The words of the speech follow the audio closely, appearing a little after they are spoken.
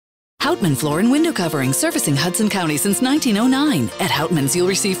Houtman Floor and Window Covering, servicing Hudson County since 1909. At Houtman's, you'll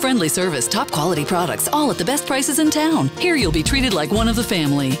receive friendly service, top quality products, all at the best prices in town. Here you'll be treated like one of the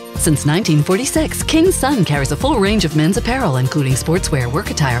family. Since 1946, King's Son carries a full range of men's apparel, including sportswear,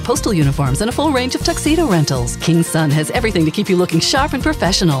 work attire, postal uniforms, and a full range of tuxedo rentals. King's Son has everything to keep you looking sharp and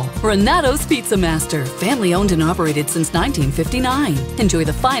professional. Renato's Pizza Master, family owned and operated since 1959. Enjoy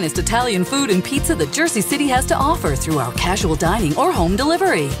the finest Italian food and pizza that Jersey City has to offer through our casual dining or home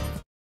delivery.